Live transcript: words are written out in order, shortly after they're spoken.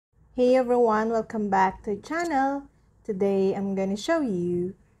Hey everyone, welcome back to the channel. Today I'm gonna show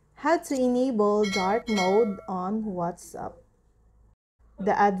you how to enable dark mode on WhatsApp.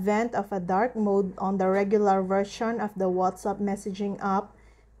 The advent of a dark mode on the regular version of the WhatsApp messaging app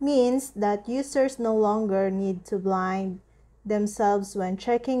means that users no longer need to blind themselves when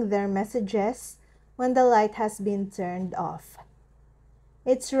checking their messages when the light has been turned off.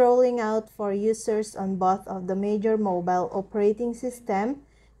 It's rolling out for users on both of the major mobile operating system,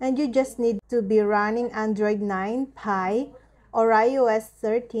 and you just need to be running Android 9 Pie or iOS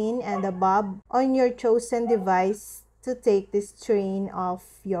 13 and above on your chosen device to take the strain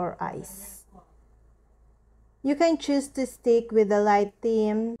off your eyes. You can choose to stick with the light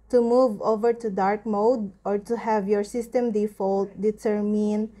theme, to move over to dark mode, or to have your system default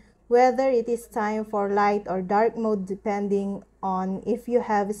determine whether it is time for light or dark mode depending on if you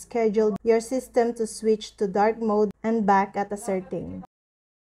have scheduled your system to switch to dark mode and back at a certain.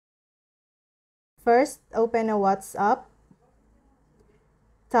 First, open a WhatsApp.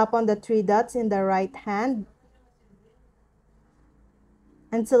 Tap on the three dots in the right hand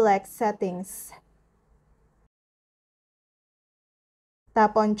and select Settings.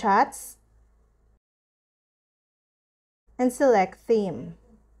 Tap on Chats and select Theme.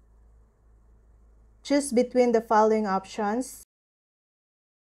 Choose between the following options: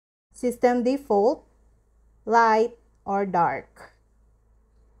 System Default, Light, or Dark.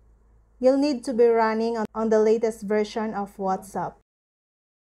 You'll need to be running on the latest version of WhatsApp.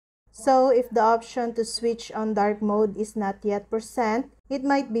 So if the option to switch on dark mode is not yet present, it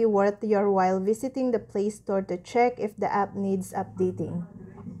might be worth your while visiting the Play Store to check if the app needs updating.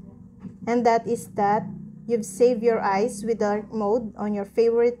 And that is that. You've saved your eyes with dark mode on your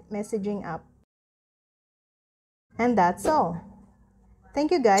favorite messaging app. And that's all. Thank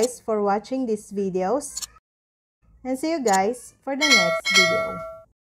you guys for watching these videos, and see you guys for the next video.